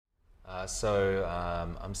I'm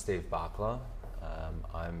Steve Barkler.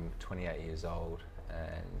 I'm 28 years old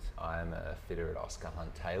and I'm a fitter at Oscar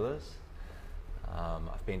Hunt Taylors.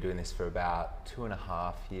 I've been doing this for about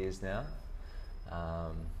 2.5 years now.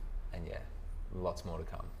 And yeah, lots more to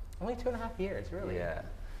come. Only 2.5 years, really?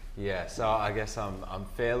 Yeah. So I guess I'm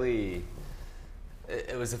fairly.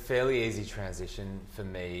 It was a fairly easy transition for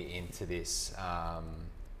me into this.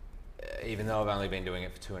 Even though I've only been doing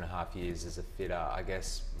it for 2.5 years as a fitter, I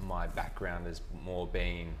guess my background has more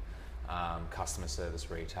been customer service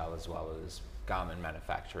retail as well as garment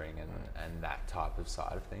manufacturing and that type of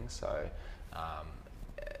side of things. So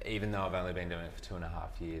even though I've only been doing it for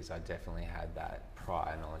 2.5 years, I definitely had that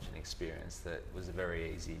prior knowledge and experience that was a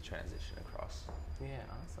very easy transition across. Yeah,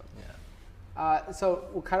 awesome. Yeah. So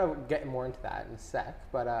we'll kind of get more into that in a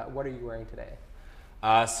sec, but what are you wearing today?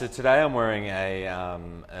 So today I'm wearing a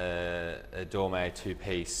Dorme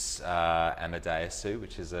two-piece Amadeus suit,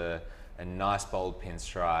 which is a nice bold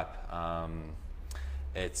pinstripe.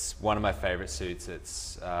 It's one of my favorite suits.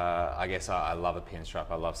 It's I guess I love a pinstripe.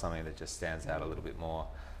 I love something that just stands out a little bit more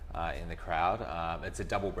in the crowd. It's a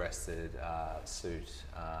double-breasted suit.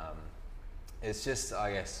 It's just,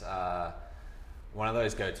 I guess, one of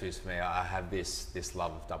those go-tos for me. I have this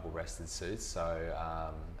love of double-breasted suits, so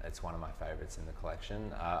it's one of my favorites in the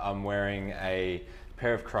collection. I'm wearing a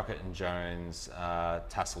pair of Crockett & Jones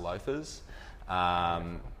tassel loafers,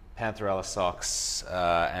 Pantherella socks,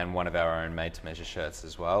 and one of our own made-to-measure shirts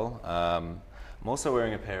as well. I'm also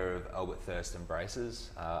wearing a pair of Albert Thurston braces.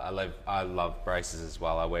 I love braces as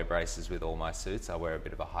well. I wear braces with all my suits. I wear a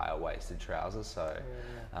bit of a higher waisted trouser, so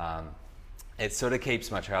it sort of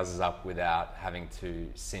keeps my trousers up without having to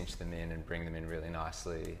cinch them in and bring them in really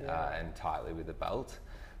nicely and tightly with a belt.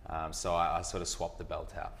 So I sort of swap the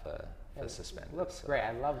belt out for suspenders. Looks great.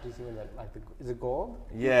 I love just even is it gold?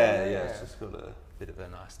 Yeah. It's just got a bit of a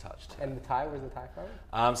nice touch to it. And the tie, where's the tie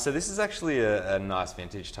from? So this is actually a nice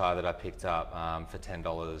vintage tie that I picked up for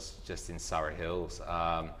 $10 just in Surrey Hills.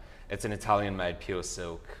 It's an Italian-made pure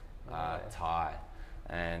silk tie,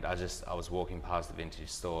 and I was walking past the vintage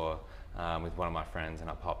store with one of my friends, and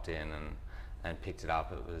I popped in and picked it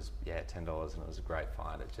up. It was $10, and it was a great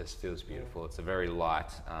find. It just feels beautiful. It's a very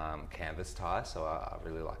light canvas tie, so I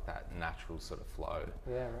really like that natural sort of flow.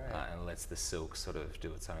 Yeah, right. And lets the silk sort of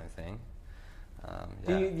do its own thing.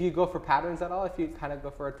 Do you go for patterns at all if you kind of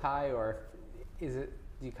go for a tie, or do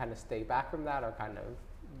you kind of stay back from that, or kind of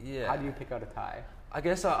how do you pick out a tie? I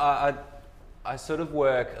guess I sort of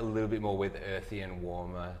work a little bit more with earthy and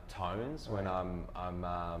warmer tones when I'm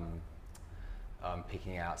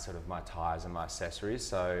picking out sort of my ties and my accessories.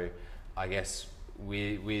 So I guess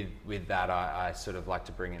with that I sort of like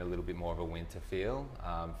to bring in a little bit more of a winter feel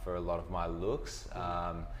for a lot of my looks.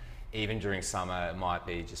 Even during summer it might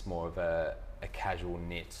be just more of a casual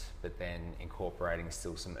knit, but then incorporating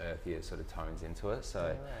still some earthier sort of tones into it.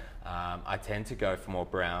 So I tend to go for more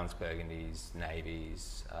browns, burgundies,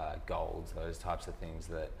 navies, golds, those types of things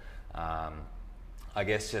that I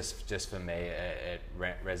guess just for me it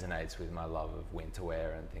resonates with my love of winter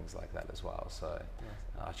wear and things like that as well. So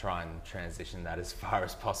I try and transition that as far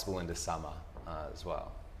as possible into summer as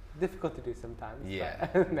well. Difficult to do sometimes. Yeah,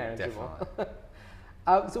 but manageable.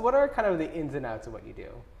 Definitely. So what are kind of the ins and outs of what you do?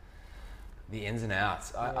 The ins and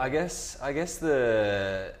outs. I guess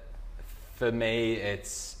for me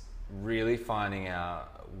it's really finding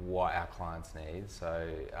out what our clients need. So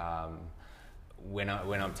when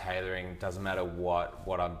I'm tailoring, it doesn't matter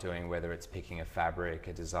what I'm doing, whether it's picking a fabric,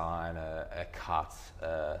 a design, a cut,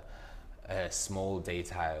 a small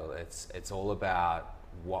detail. It's all about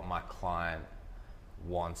what my client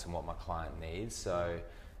wants and what my client needs. So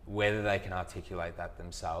whether they can articulate that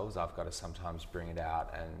themselves, I've got to sometimes bring it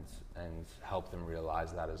out and help them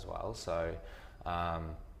realize that as well. So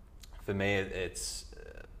for me, it's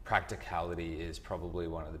practicality is probably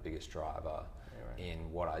one of the biggest driver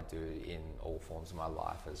in what I do in all forms of my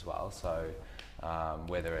life as well. So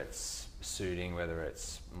whether it's suiting, whether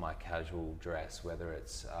it's my casual dress, whether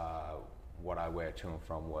it's what I wear to and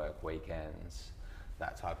from work, weekends,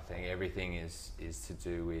 that type of thing, everything is to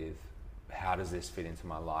do with how does this fit into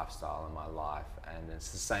my lifestyle and my life. And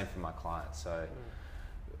it's the same for my clients. So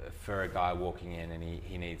for a guy walking in and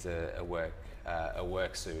he needs a work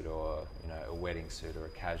suit, or a wedding suit or a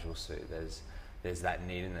casual suit, there's that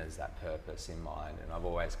need and there's that purpose in mind, and I've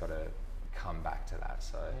always got to come back to that.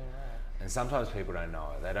 So and sometimes people don't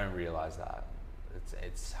know it, they don't realize that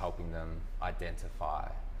it's helping them identify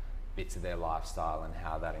bits of their lifestyle and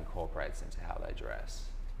how that incorporates into how they dress.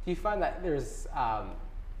 Do you find that there's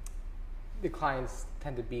the clients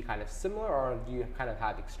tend to be kind of similar, or do you kind of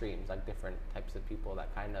have extremes, like different types of people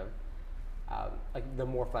that kind of like the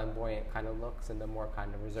more flamboyant kind of looks and the more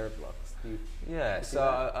kind of reserved looks?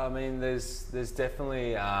 I mean, there's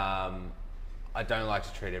definitely. I don't like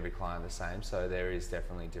to treat every client the same, so there is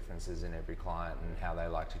definitely differences in every client and how they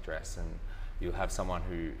like to dress. And you'll have someone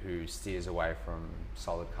who steers away from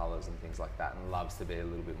solid colours and things like that and loves to be a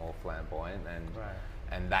little bit more flamboyant,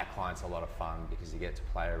 and that client's a lot of fun because you get to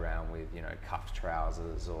play around with, you know, cuffed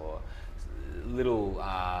trousers or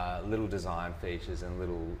little design features and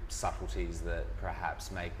little subtleties that perhaps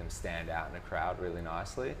make them stand out in a crowd really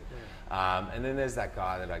nicely. And then there's that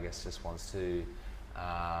guy that I guess just wants to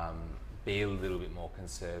be a little bit more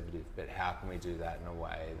conservative, but how can we do that in a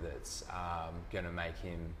way that's going to make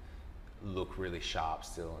him look really sharp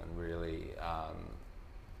still and really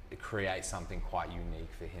create something quite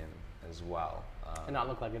unique for him as well. And not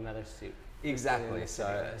look like another suit. Exactly.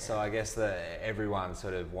 So I guess that everyone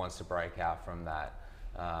sort of wants to break out from that,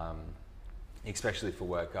 especially for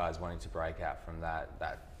work guys wanting to break out from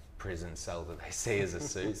that prison cell that they see as a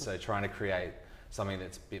suit. So trying to create something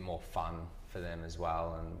that's a bit more fun for them as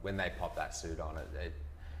well. And when they pop that suit on,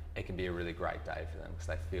 it can be a really great day for them because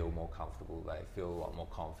they feel more comfortable. They feel a lot more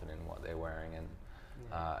confident in what they're wearing, and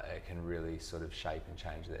it can really sort of shape and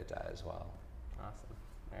change their day as well. Awesome.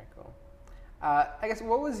 Very cool. I guess,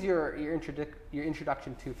 what was your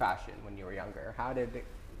introduction to fashion when you were younger? How did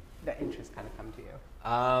that interest kind of come to you?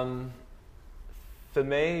 For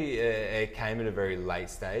me, it came at a very late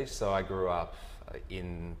stage. So I grew up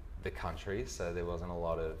in the country, so there wasn't a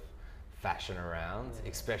lot of fashion around,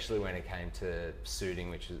 especially when it came to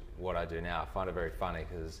suiting, which is what I do now. I find it very funny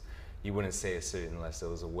because you wouldn't see a suit unless there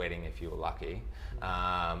was a wedding if you were lucky,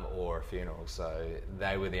 or a funeral. So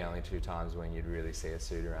they were the only two times when you'd really see a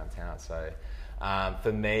suit around town. So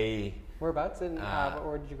for me... Whereabouts in,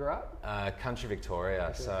 where did you grow up? Country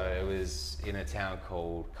Victoria. So it was in a town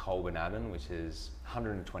called Colbernadden, which is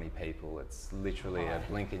 120 people. It's literally a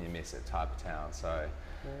blink and you miss it type of town. So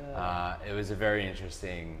it was a very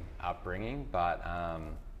interesting upbringing, but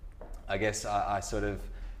I guess I sort of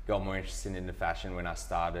got more interested into fashion when I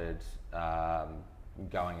started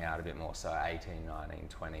going out a bit more, so 18, 19,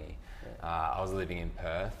 20. I was living in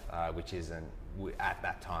Perth, which isn't, at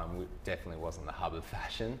that time, definitely wasn't the hub of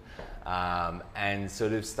fashion, and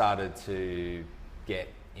sort of started to get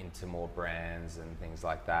into more brands and things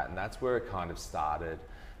like that, and that's where it kind of started.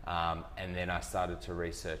 And then I started to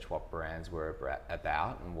research what brands were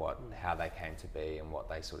about and how they came to be and what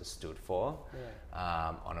they sort of stood for,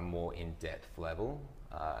 on a more in-depth level.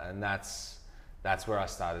 And that's where I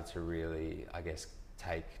started to really, I guess,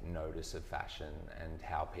 take notice of fashion and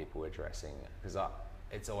how people were dressing. Because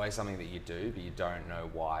it's always something that you do, but you don't know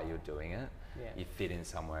why you're doing it. You fit in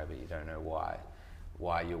somewhere, but you don't know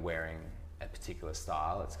why you're wearing a particular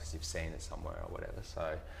style. It's because you've seen it somewhere or whatever.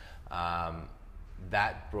 So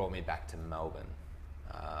that brought me back to Melbourne.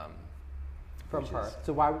 From Perth.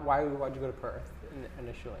 So why'd you go to Perth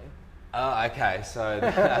initially? Okay, so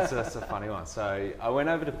that's a funny one. So I went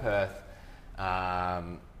over to Perth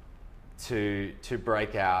to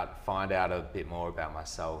break out, find out a bit more about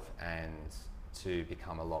myself, and to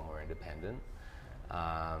become a lot more independent.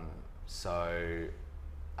 So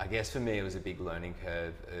I guess for me it was a big learning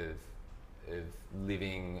curve of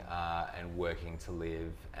living and working to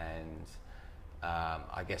live, and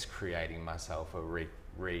I guess creating myself or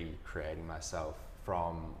recreating myself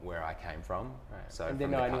from where I came from. So and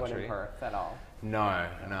didn't know anyone in Perth at all? No.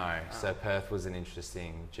 So Perth was an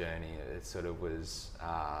interesting journey. It sort of was,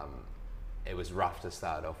 it was rough to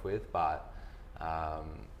start off with, but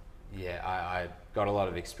I got a lot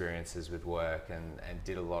of experiences with work and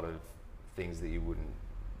did a lot of things that you wouldn't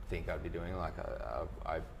think I'd be doing. Like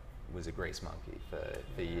I was a grease monkey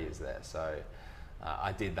for years there. So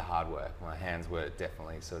I did the hard work. My hands were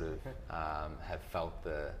definitely sort of have felt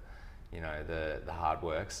the hard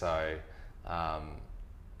work. So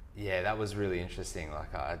that was really interesting.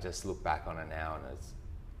 Like I just look back on it now, and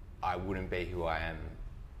I wouldn't be who I am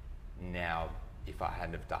now if I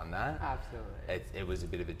hadn't have done that. Absolutely. It was a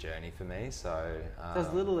bit of a journey for me. So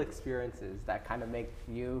those little experiences that kind of make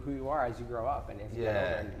you who you are as you grow up and as you get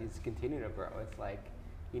older and you continue to grow. It's like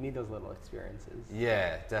you need those little experiences.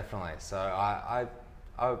 Yeah, definitely. So I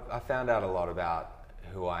found out a lot about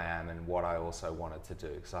who I am and what I also wanted to do,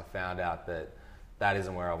 because I found out that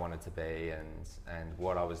isn't where I wanted to be, and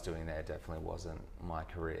what I was doing there definitely wasn't my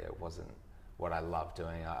career. It wasn't what I loved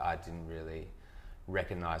doing. I didn't really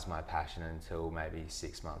recognize my passion until maybe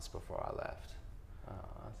 6 months before I left. Oh,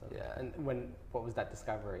 awesome. Yeah. And what was that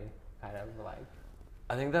discovery kind of like?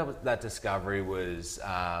 I think that discovery was,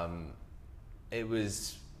 it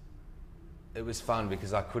was fun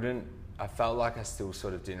because I felt like I still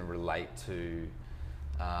sort of didn't relate to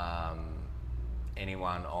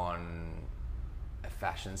anyone on a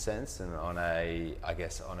fashion sense and on I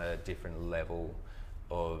guess on a different level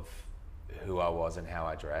of who I was and how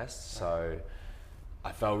I dressed. So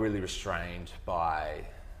I felt really restrained by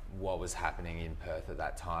what was happening in Perth at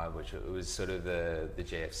that time, which it was sort of the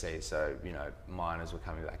GFC. So, you know, miners were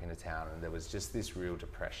coming back into town and there was just this real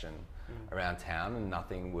depression around town, and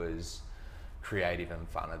nothing was creative and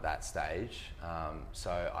fun at that stage.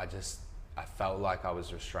 So I felt like I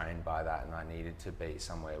was restrained by that, and I needed to be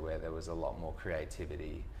somewhere where there was a lot more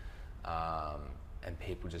creativity, and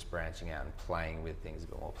people just branching out and playing with things a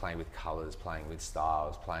bit more, playing with colours, playing with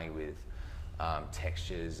styles, playing with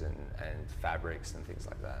textures and fabrics and things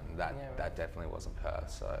like that. And that definitely wasn't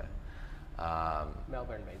Perth. So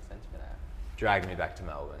Melbourne made sense for that. Dragged me back to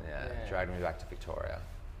Melbourne, dragged me back to Victoria.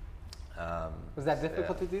 Was that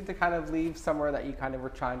difficult to do, to kind of leave somewhere that you kind of were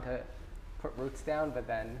trying to put roots down, but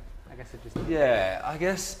then I guess it just... Yeah, I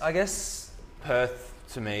guess Perth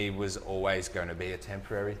to me was always going to be a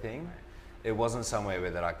temporary thing. It wasn't somewhere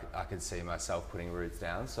where that I could see myself putting roots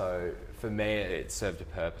down. So for me, it served a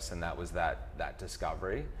purpose, and that was that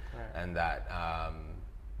discovery and that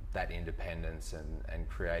independence and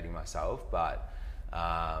creating myself. But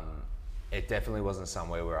it definitely wasn't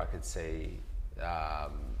somewhere where I could see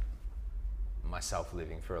myself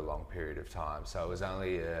living for a long period of time. So it was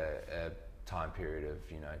only a time period of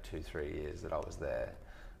 2-3 years that I was there,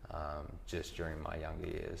 just during my younger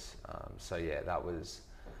years. So yeah, that was.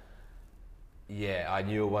 Yeah, I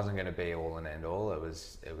knew it wasn't going to be all and end all. It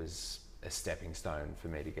was a stepping stone for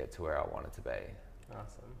me to get to where I wanted to be.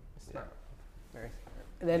 Awesome. Smart. Very smart.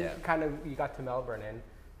 And then kind of you got to Melbourne, and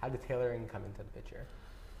how did tailoring come into the picture?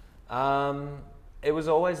 It was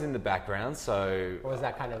always in the background. So or was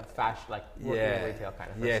that kind of fashion, like working in retail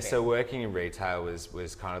kind of? Yeah, so working in retail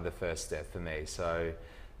was kind of the first step for me. So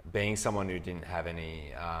being someone who didn't have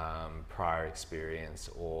any prior experience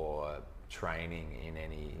or training in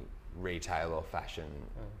any retail or fashion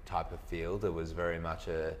type of field, it was very much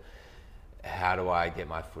how do I get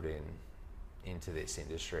my foot into this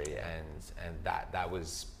industry, and that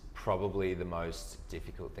was probably the most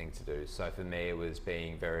difficult thing to do. So for me, it was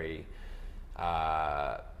being very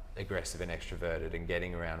aggressive and extroverted, and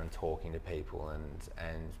getting around and talking to people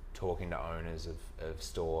and talking to owners of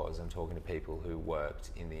stores and talking to people who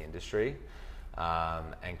worked in the industry,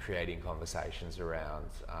 and creating conversations around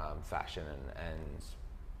fashion and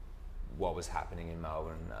what was happening in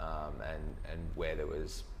Melbourne, and where there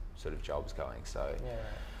was sort of jobs going. So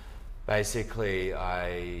basically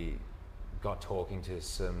I got talking to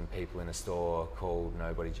some people in a store called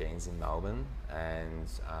Nobody Jeans in Melbourne, and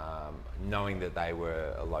knowing that they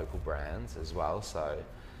were a local brand as well. So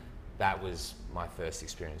that was my first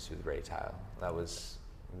experience with retail. That was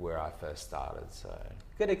where I first started. So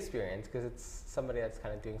good experience, because it's somebody that's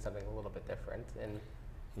kind of doing something a little bit different in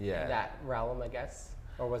that realm, I guess.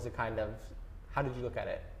 Or was it kind of, how did you look at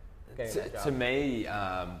it, getting that job? To me,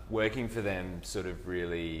 working for them sort of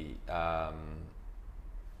really,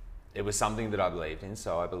 it was something that I believed in.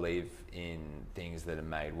 So I believe in things that are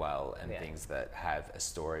made well and things that have a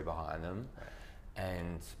story behind them. Right.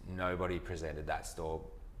 And Nobody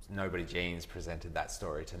Jeans presented that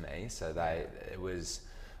story to me. So it was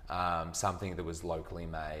something that was locally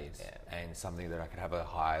made and something that I could have a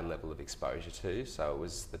high level of exposure to. So it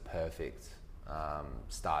was the perfect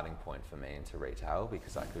starting point for me into retail,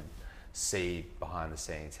 because I could see behind the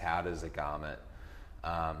scenes, how does a garment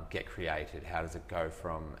get created? How does it go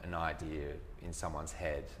from an idea in someone's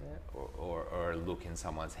head or a look in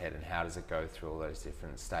someone's head, and how does it go through all those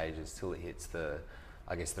different stages till it hits the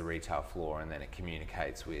retail floor, and then it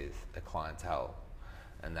communicates with a clientele,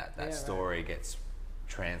 and that story gets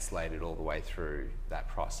translated all the way through that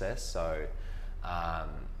process. So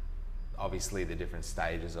obviously the different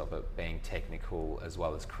stages of it being technical as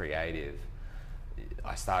well as creative,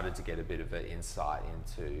 I started to get a bit of an insight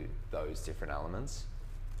into those different elements.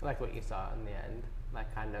 Like what you saw in the end,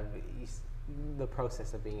 like kind of the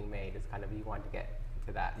process of being made is kind of, you want to get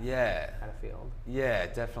to that kind of field. Yeah,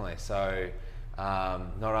 definitely. So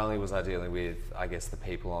not only was I dealing with, I guess, the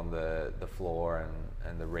people on the floor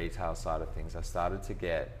and the retail side of things, I started to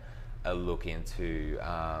get a look into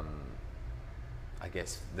I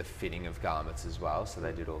guess the fitting of garments as well. So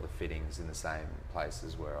they did all the fittings in the same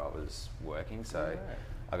places where I was working. So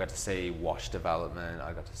I got to see wash development.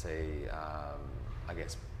 I got to see, I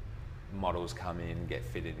guess, models come in, get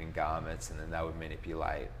fitted in garments, and then they would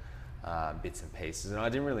manipulate bits and pieces. And I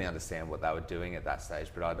didn't really understand what they were doing at that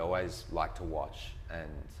stage, but I'd always like to watch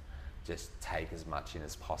and just take as much in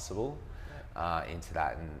as possible into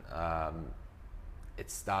that. And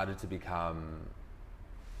it started to become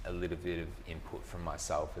a little bit of input from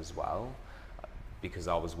myself as well. because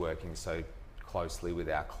I was working so closely with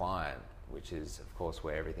our client, which is of course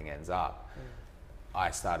where everything ends up,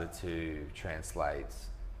 I started to translate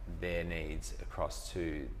their needs across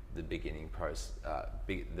to the beginning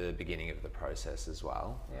the beginning of the process as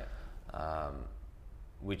well.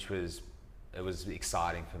 Which was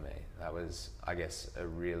exciting for me. That was, I guess, a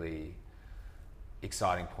really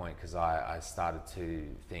exciting point, because I started to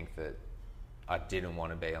think that I didn't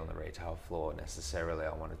want to be on the retail floor necessarily.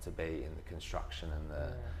 I wanted to be in the construction and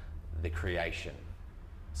the creation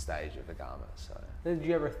stage of a garment. So, did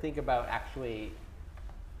you ever think about actually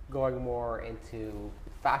going more into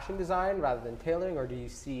fashion design rather than tailoring, or do you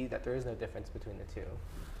see that there is no difference between the two?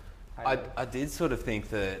 I did sort of think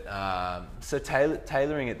that, so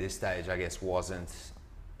tailoring at this stage, I guess, wasn't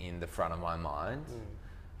in the front of my mind.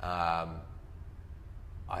 I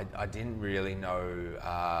didn't really know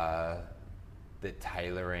that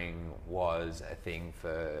tailoring was a thing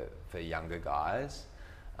for younger guys.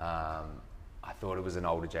 I thought it was an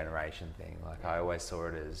older generation thing. Like, I always saw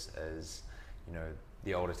it as you know,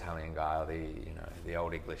 the old Italian guy, or the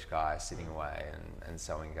old English guy sitting away and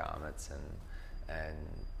sewing garments, and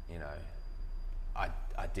you know,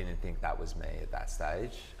 I didn't think that was me at that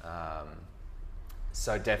stage.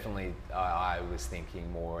 So definitely I was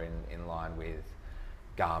thinking more in line with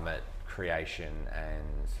garment creation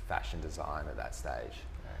and fashion design at that stage.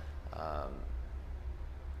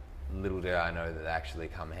 Little did I know that they actually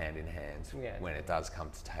come hand in hand when it does come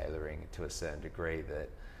to tailoring, to a certain degree, that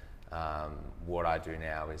what I do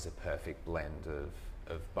now is a perfect blend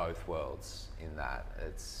of both worlds, in that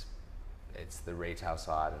it's the retail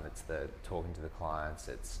side, and it's the talking to the clients,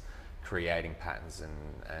 it's creating patterns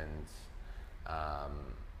and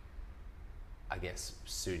I guess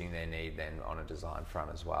suiting their need then on a design front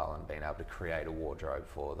as well, and being able to create a wardrobe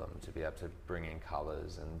for them, to be able to bring in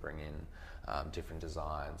colours and bring in different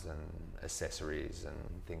designs and accessories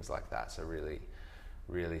and things like that. So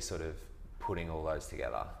really sort of putting all those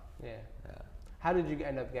together. Yeah. How did you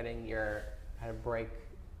end up getting your kind of break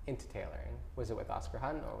into tailoring? Was it with Oscar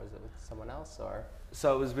Hunt, or was it with someone else, or?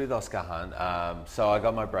 So it was with Oscar Hunt. So I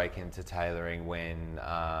got my break into tailoring when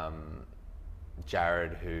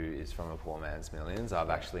Jared, who is from A Poor Man's Millions, I've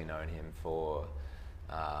actually known him for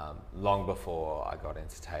long before I got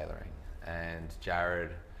into tailoring. And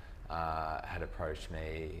Jared had approached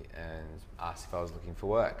me and asked if I was looking for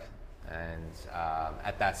work. And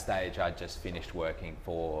at that stage, I'd just finished working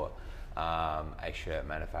for a shirt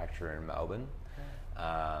manufacturer in Melbourne.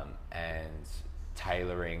 And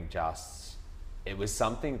tailoring it was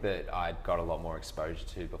something that I'd got a lot more exposure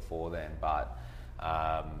to before then, but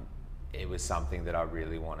it was something that I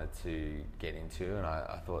really wanted to get into, and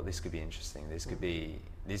I thought this could be interesting. This could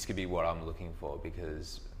be what I'm looking for,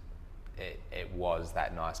 because it was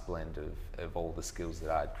that nice blend of all the skills that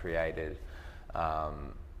I'd created,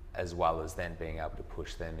 as well as then being able to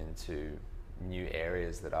push them into new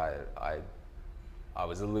areas that I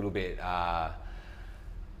was a little bit,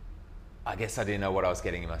 I guess I didn't know what I was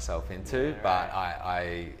getting myself into, but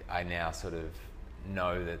I now sort of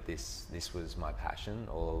know that this was my passion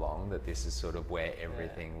all along, that this is sort of where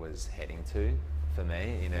everything was heading to for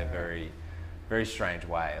me, in a very, very strange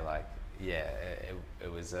way. Like,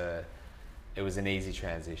 it was an easy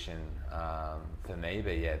transition for me,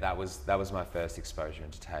 but that was my first exposure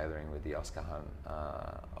into tailoring with the Oscar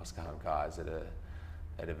Hunt guys at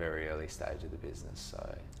a very early stage of the business.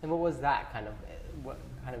 So. And what was that kind of? What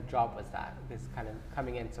kind of job was that? This kind of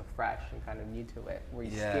coming in so fresh and kind of new to it. Were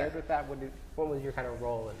you scared with that? What was your kind of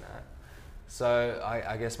role in that? So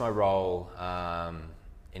I guess my role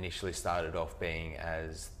initially started off being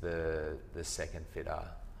as the second fitter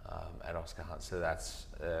at Oscar Hunt. So that's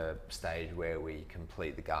a stage where we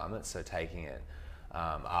complete the garment. So taking it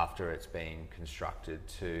after it's been constructed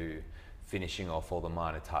to finishing off all the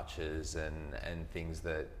minor touches and things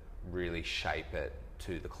that really shape it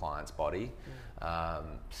to the client's body.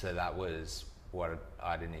 So that was what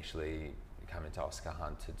I'd initially come into Oscar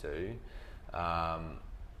Hunt to do.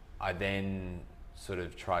 I then sort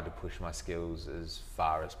of tried to push my skills as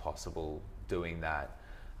far as possible doing that,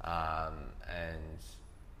 and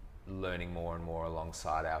learning more and more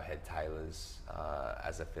alongside our head tailors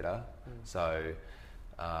as a fitter. So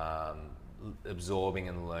absorbing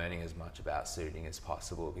and learning as much about suiting as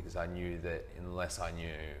possible, because I knew that unless I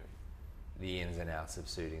knew the ins and outs of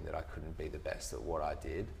suiting, that I couldn't be the best at what I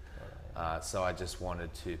did. So I just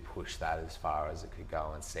wanted to push that as far as it could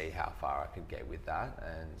go and see how far I could get with that.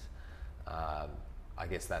 And I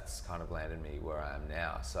guess that's kind of landed me where I am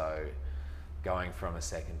now. So going from a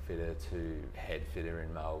second fitter to head fitter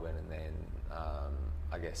in Melbourne, and then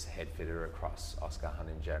I guess head fitter across Oscar Hunt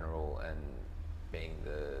in general, and being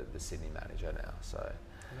the Sydney manager now. So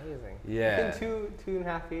Amazing. yeah, Within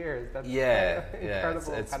 2.5 years. That's yeah,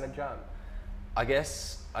 incredible it's kind of jump. I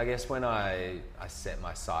guess when I set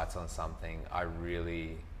my sights on something, I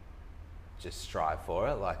really just strive for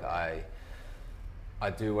it. Like I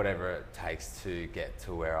do whatever it takes to get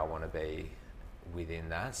to where I want to be within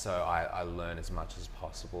that. So I learn as much as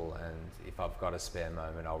possible, and if I've got a spare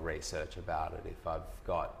moment, I'll research about it. If I've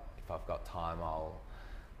got time,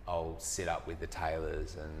 I'll sit up with the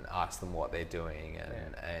tailors and ask them what they're doing,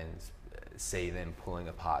 and see them pulling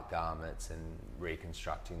apart garments and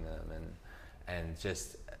reconstructing them, and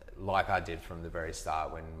just like I did from the very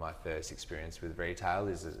start when my first experience with retail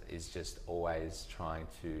is just always trying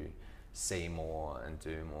to see more and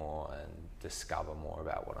do more and discover more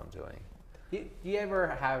about what I'm doing. Do you ever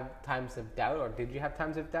have times of doubt, or did you have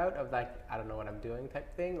times of doubt of like, I don't know what I'm doing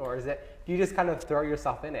type thing? Or do you just kind of throw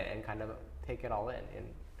yourself in it and kind of take it all in?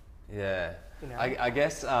 Yeah, you know? I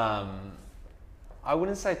guess I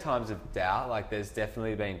wouldn't say times of doubt. Like there's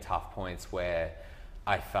definitely been tough points where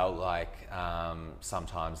I felt like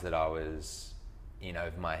sometimes that I was in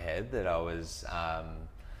over my head, that I was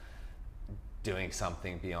doing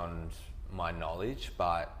something beyond my knowledge.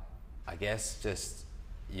 But I guess just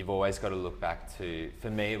you've always got to look back to, for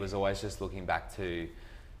me it was always just looking back to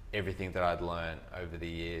everything that I'd learned over the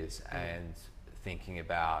years and thinking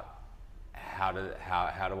about how do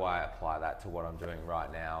I apply that to what I'm doing right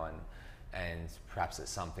now, and perhaps it's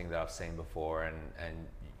something that I've seen before, and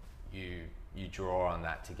you draw on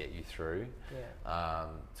that to get you through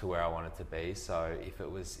to where I wanted to be. So if it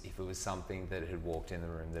was something that had walked in the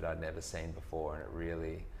room that I'd never seen before and it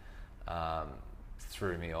really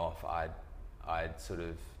threw me off, I'd sort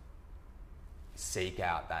of seek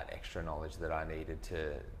out that extra knowledge that I needed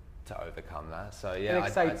to overcome that. So yeah, it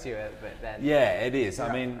excites you, but then it is.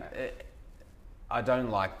 I mean, I don't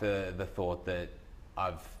like the thought that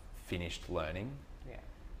I've finished learning. Yeah,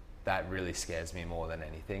 that really scares me more than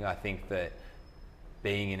anything. I think that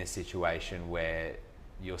being in a situation where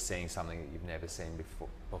you're seeing something that you've never seen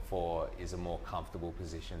before is a more comfortable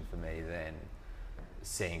position for me than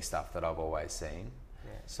seeing stuff that I've always seen.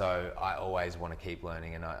 Yeah. So I always want to keep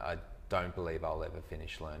learning, and I don't believe I'll ever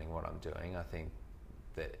finish learning what I'm doing. I think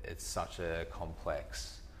that it's such a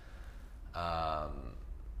complex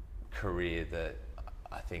career that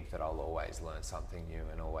I think that I'll always learn something new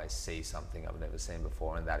and always see something I've never seen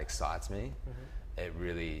before, and that excites me. Mm-hmm. It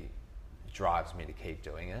really drives me to keep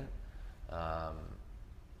doing it. I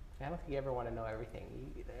don't think you ever want to know everything.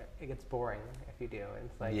 It gets boring if you do.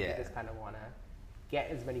 It's like you just kind of want to get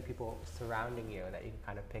as many people surrounding you that you can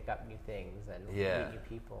kind of pick up new things and meet new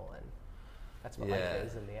people, and that's what life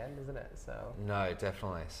is in the end, isn't it? So no,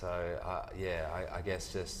 definitely. So I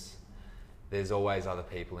guess just there's always other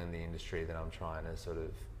people in the industry that I'm trying to sort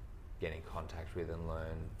of get in contact with and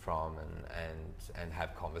learn from, and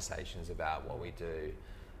have conversations about what we do,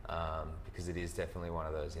 because it is definitely one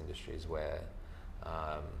of those industries where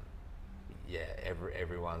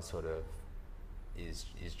everyone sort of is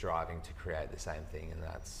driving to create the same thing, and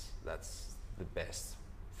that's the best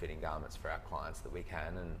fitting garments for our clients that we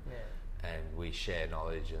can, and we share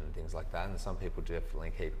knowledge and things like that. And some people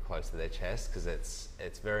definitely keep it close to their chest because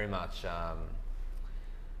it's very much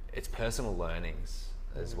it's personal learnings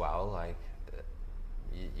as well. Like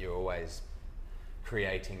you're always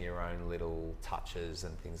creating your own little touches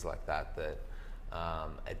and things like that are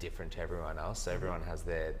different to everyone else. So everyone has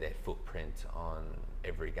their footprint on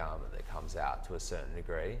every garment that comes out to a certain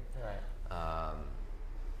degree. Right.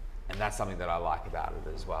 And that's something that I like about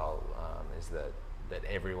it as well, is that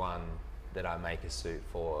everyone that I make a suit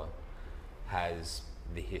for has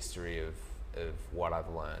the history of what I've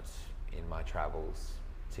learnt in my travels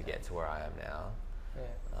to get to where I am now.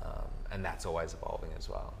 Yeah. And that's always evolving as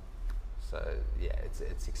well. So yeah,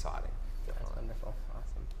 it's exciting. Definitely. That's wonderful.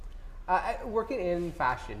 Awesome. Working in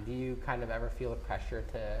fashion, do you kind of ever feel the pressure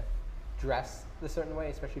to dress a certain way,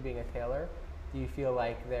 especially being a tailor? Do you feel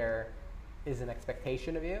like there is an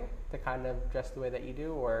expectation of you to kind of dress the way that you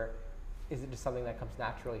do, or is it just something that comes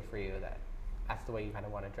naturally for you, that's the way you kind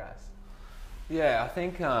of want to dress? Yeah, I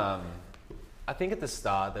think at the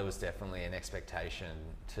start there was definitely an expectation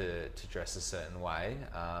to dress a certain way.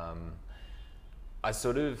 I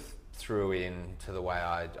sort of threw in to the way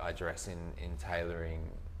I dress in tailoring.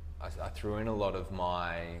 I threw in a lot of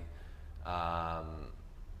my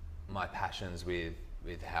my passions with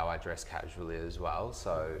how I dress casually as well.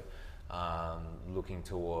 So looking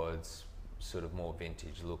towards sort of more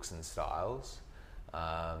vintage looks and styles.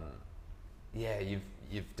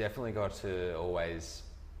 You've definitely got to always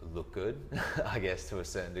look good, I guess, to a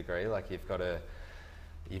certain degree. Like you've got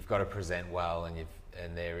to present well, and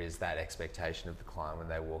there is that expectation of the client when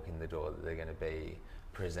they walk in the door that they're going to be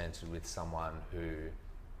presented with someone who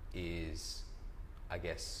is, I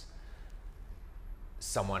guess,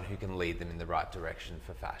 someone who can lead them in the right direction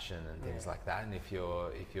for fashion and things like that. And if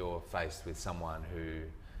you're faced with someone who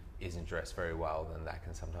isn't dressed very well, then that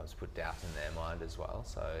can sometimes put doubt in their mind as well.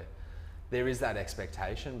 So there is that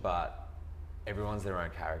expectation, but everyone's their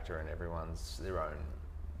own character and everyone's their own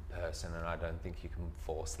person, and I don't think you can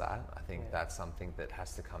force that. I think that's something that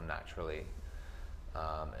has to come naturally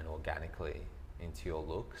and organically into your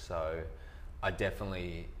look. So I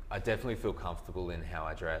definitely feel comfortable in how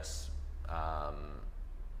I dress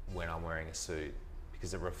when I'm wearing a suit,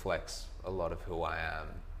 because it reflects a lot of who I am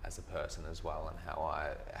as a person as well, and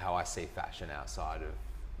how I see fashion outside of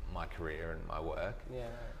my career and my work.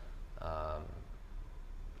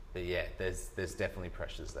 But yeah, there's definitely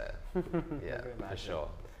pressures there. Yeah, for sure.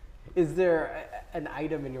 Is there an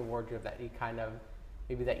item in your wardrobe that you kind of,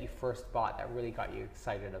 maybe that you first bought that really got you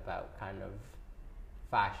excited about kind of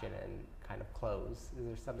fashion and kind of clothes? Is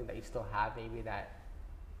there something that you still have maybe that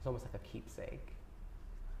is almost like a keepsake?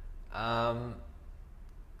 I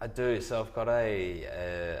do. So I've got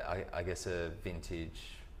I guess a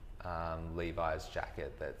vintage Levi's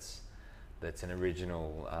jacket that's an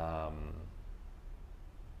original.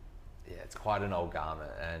 It's quite an old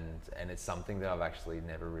garment, and it's something that I've actually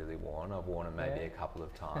never really worn. I've worn it maybe a couple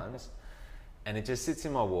of times, and it just sits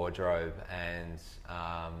in my wardrobe. And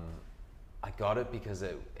I got it because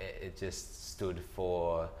it just stood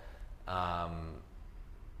for how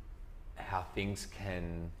things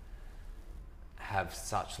can have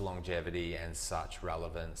such longevity and such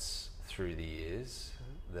relevance through the years,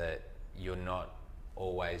 that you're not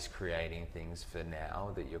always creating things for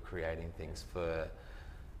now, that you're creating things for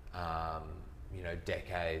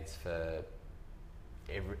decades. For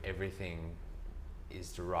everything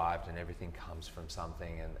is derived and everything comes from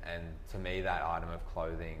something, and to me that item of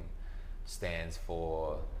clothing stands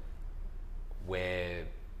for where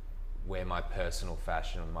my personal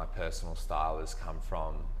fashion and my personal style has come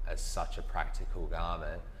from as such a practical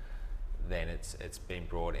garment. Then it's been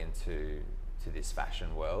brought into this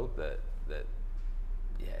fashion world that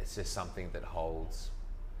it's just something that holds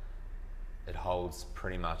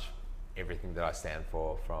pretty much everything that I stand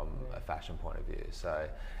for from a fashion point of view. So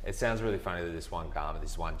it sounds really funny that this one garment,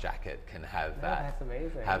 this one jacket can have that. That's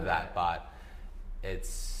amazing. Have that, but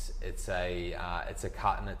it's a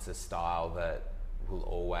cut and it's a style that will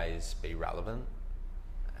always be relevant.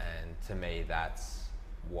 And to me, that's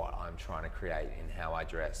what I'm trying to create in how I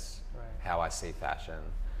dress, how I see fashion,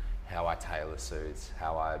 how I tailor suits,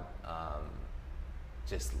 how I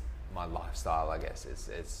just my lifestyle. I guess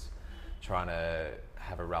it's trying to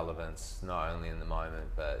have a relevance not only in the moment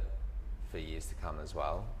but for years to come as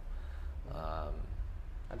well.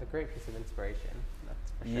 That's a great piece of inspiration.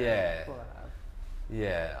 That's for sure. Yeah. Cool to have.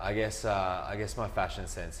 Yeah, I guess my fashion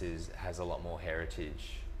sense has a lot more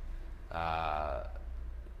heritage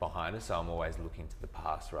behind it. So I'm always looking to the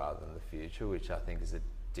past rather than the future, which I think is a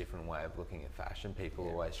different way of looking at fashion. People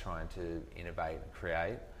are always trying to innovate and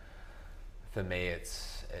create. For me,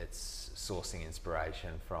 it's sourcing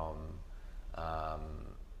inspiration from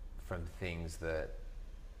things that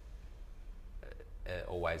are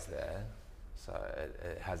always there. So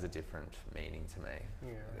it has a different meaning to me,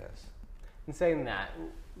 I guess. In saying that,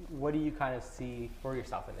 what do you kind of see for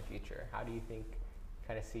yourself in the future? How do you think,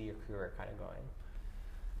 kind of see your career kind of going?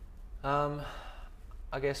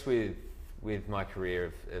 I guess with my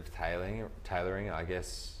career of tailoring, I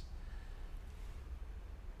guess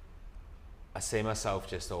I see myself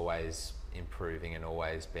just always improving and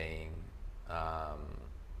always being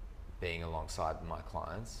alongside my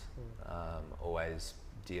clients, always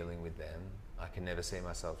dealing with them. I can never see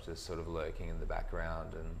myself just sort of lurking in the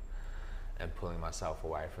background and pulling myself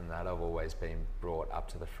away from that. I've always been brought up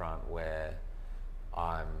to the front where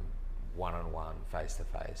I'm one-on-one,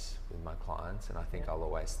 face-to-face with my clients, and I think I'll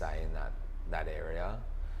always stay in that area.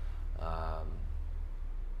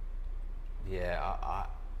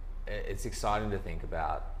 It's exciting to think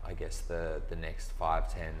about, I guess, the next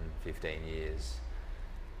 5, 10, 15 years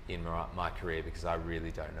in my career, because I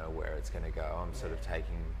really don't know where it's going to go. I'm sort of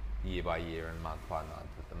taking year by year and month by month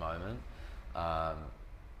at the moment.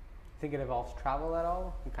 Think it involves travel at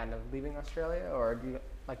all, and kind of leaving Australia, or do you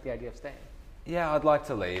like the idea of staying? Yeah, I'd like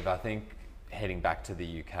to leave. I think going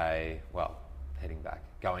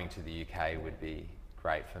to the UK would be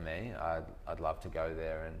great for me. I'd love to go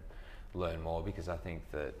there and learn more, because I think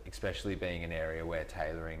that, especially being an area where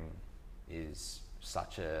tailoring is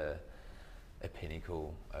such a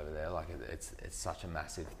pinnacle over there, like it's such a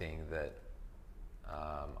massive thing, that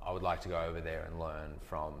I would like to go over there and learn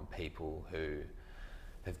from people who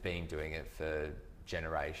have been doing it for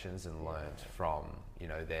generations and learned from, you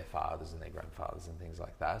know, their fathers and their grandfathers and things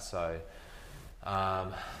like that. So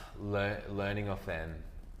learning off them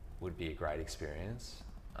would be a great experience.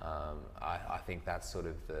 I think that's sort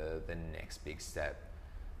of the next big step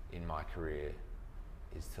in my career,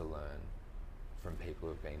 is to learn from people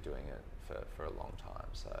who've been doing it for a long time.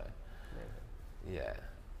 So yeah.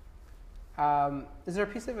 Is there a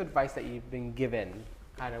piece of advice that you've been given,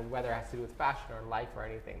 kind of whether it has to do with fashion or life or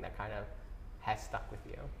anything, that kind of has stuck with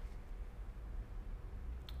you?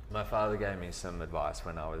 My father gave me some advice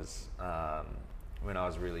when I was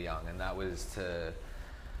really young, and that was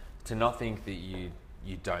to not think that you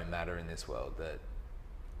don't matter in this world, that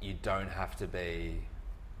you don't have to be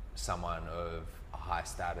someone of a high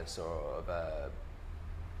status or of a,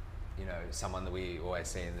 you know, someone that we always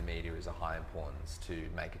see in the media as a high importance to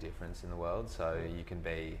make a difference in the world. So you can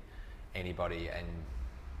be anybody, and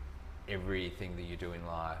everything that you do in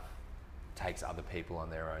life takes other people on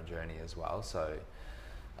their own journey as well. So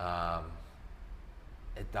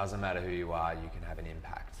it doesn't matter who you are, you can have an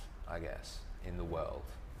impact, I guess, in the world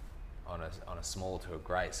on a small to a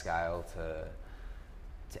great scale, to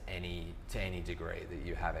any degree that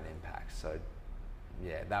you have an impact. So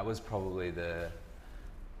yeah, that was probably the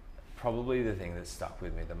thing that stuck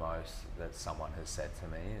with me the most, that someone has said to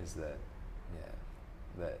me, is that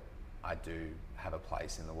that I do have a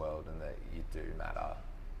place in the world and that you do matter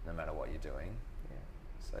no matter what you're doing. Yeah.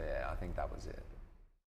 So yeah, I think that was it.